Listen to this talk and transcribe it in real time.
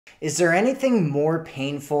Is there anything more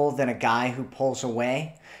painful than a guy who pulls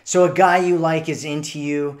away? So a guy you like is into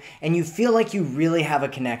you and you feel like you really have a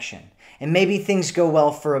connection and maybe things go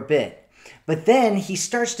well for a bit. But then he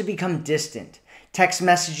starts to become distant. Text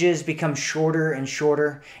messages become shorter and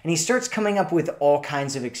shorter and he starts coming up with all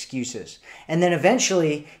kinds of excuses. And then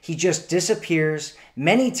eventually he just disappears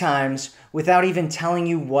many times without even telling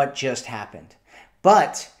you what just happened.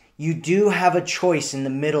 But you do have a choice in the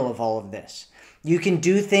middle of all of this. You can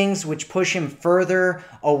do things which push him further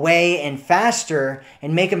away and faster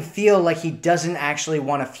and make him feel like he doesn't actually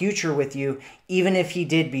want a future with you, even if he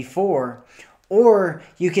did before. Or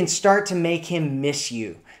you can start to make him miss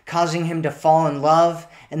you, causing him to fall in love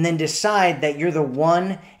and then decide that you're the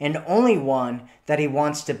one and only one that he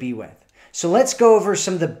wants to be with. So let's go over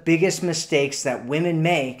some of the biggest mistakes that women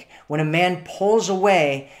make when a man pulls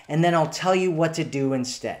away, and then I'll tell you what to do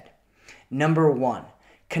instead. Number one,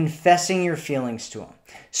 confessing your feelings to him.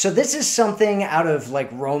 So this is something out of like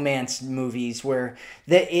romance movies where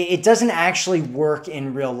it doesn't actually work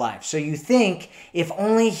in real life. So you think if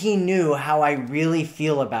only he knew how I really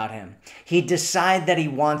feel about him, he'd decide that he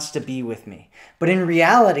wants to be with me. But in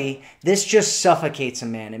reality, this just suffocates a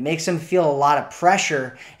man. It makes him feel a lot of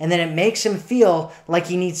pressure, and then it makes him feel like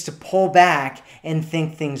he needs to pull back and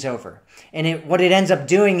think things over. And what it ends up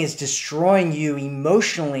doing is destroying you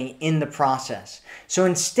emotionally in the process. So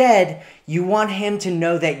instead, you want him to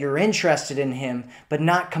know that you're interested in him, but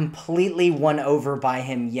not completely won over by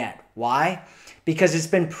him yet. Why? Because it's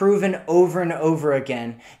been proven over and over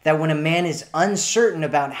again that when a man is uncertain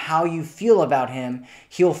about how you feel about him,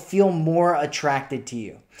 he'll feel more attracted to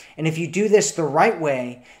you. And if you do this the right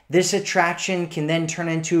way, this attraction can then turn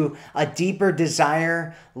into a deeper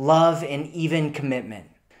desire, love, and even commitment.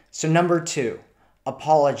 So number two,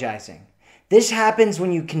 apologizing. This happens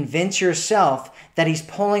when you convince yourself that he's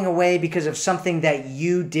pulling away because of something that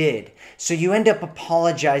you did. So you end up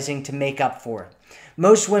apologizing to make up for it.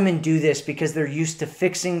 Most women do this because they're used to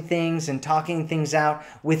fixing things and talking things out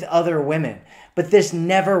with other women. But this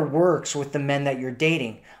never works with the men that you're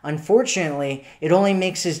dating. Unfortunately, it only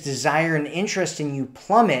makes his desire and interest in you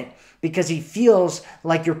plummet because he feels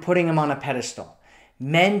like you're putting him on a pedestal.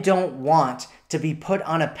 Men don't want to be put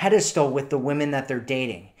on a pedestal with the women that they're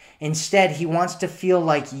dating. Instead, he wants to feel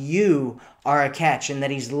like you are a catch and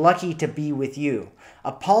that he's lucky to be with you.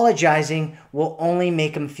 Apologizing will only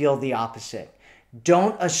make him feel the opposite.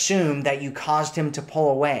 Don't assume that you caused him to pull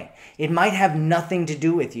away. It might have nothing to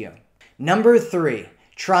do with you. Number three,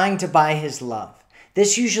 trying to buy his love.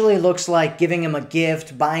 This usually looks like giving him a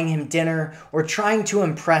gift, buying him dinner, or trying to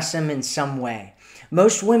impress him in some way.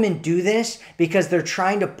 Most women do this because they're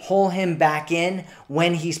trying to pull him back in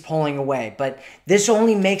when he's pulling away. But this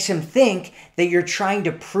only makes him think that you're trying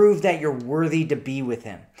to prove that you're worthy to be with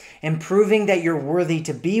him. And proving that you're worthy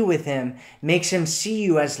to be with him makes him see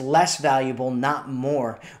you as less valuable, not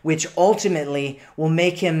more, which ultimately will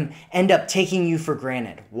make him end up taking you for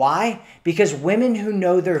granted. Why? Because women who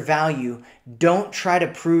know their value don't try to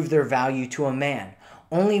prove their value to a man.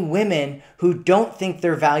 Only women who don't think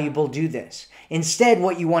they're valuable do this. Instead,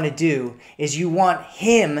 what you want to do is you want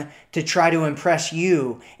him to try to impress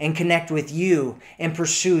you and connect with you and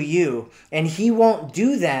pursue you. And he won't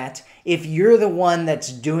do that if you're the one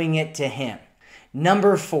that's doing it to him.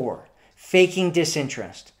 Number four, faking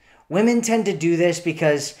disinterest. Women tend to do this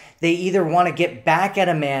because they either want to get back at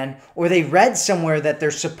a man or they read somewhere that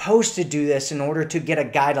they're supposed to do this in order to get a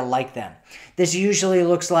guy to like them. This usually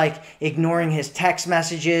looks like ignoring his text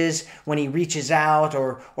messages when he reaches out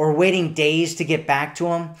or waiting days to get back to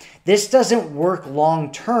him. This doesn't work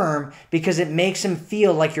long term because it makes him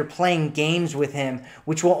feel like you're playing games with him,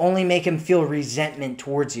 which will only make him feel resentment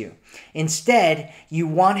towards you. Instead, you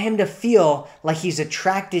want him to feel like he's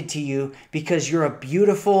attracted to you because you're a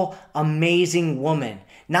beautiful, amazing woman,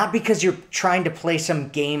 not because you're trying to play some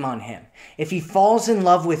game on him. If he falls in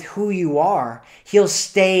love with who you are, he'll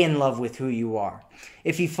stay in love with who you are.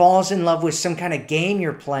 If he falls in love with some kind of game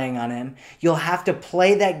you're playing on him, you'll have to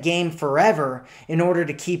play that game forever in order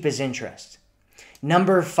to keep his interest.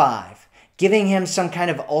 Number five, giving him some kind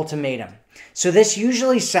of ultimatum. So this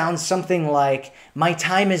usually sounds something like, my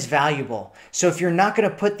time is valuable, so if you're not going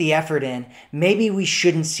to put the effort in, maybe we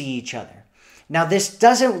shouldn't see each other. Now, this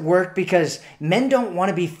doesn't work because men don't want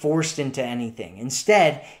to be forced into anything.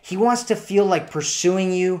 Instead, he wants to feel like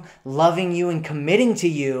pursuing you, loving you, and committing to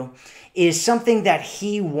you is something that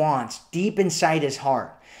he wants deep inside his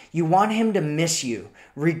heart. You want him to miss you,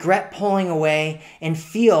 regret pulling away, and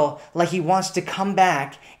feel like he wants to come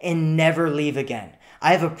back and never leave again.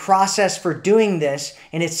 I have a process for doing this,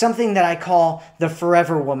 and it's something that I call the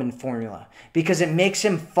Forever Woman formula because it makes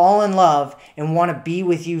him fall in love and want to be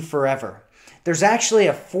with you forever. There's actually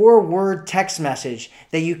a 4-word text message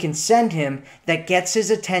that you can send him that gets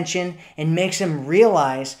his attention and makes him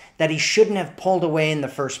realize that he shouldn't have pulled away in the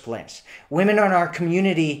first place. Women in our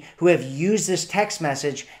community who have used this text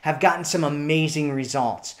message have gotten some amazing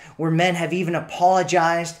results, where men have even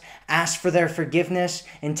apologized, asked for their forgiveness,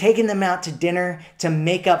 and taken them out to dinner to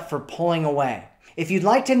make up for pulling away. If you'd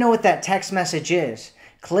like to know what that text message is,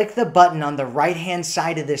 click the button on the right-hand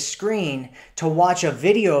side of this screen to watch a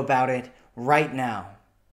video about it right now.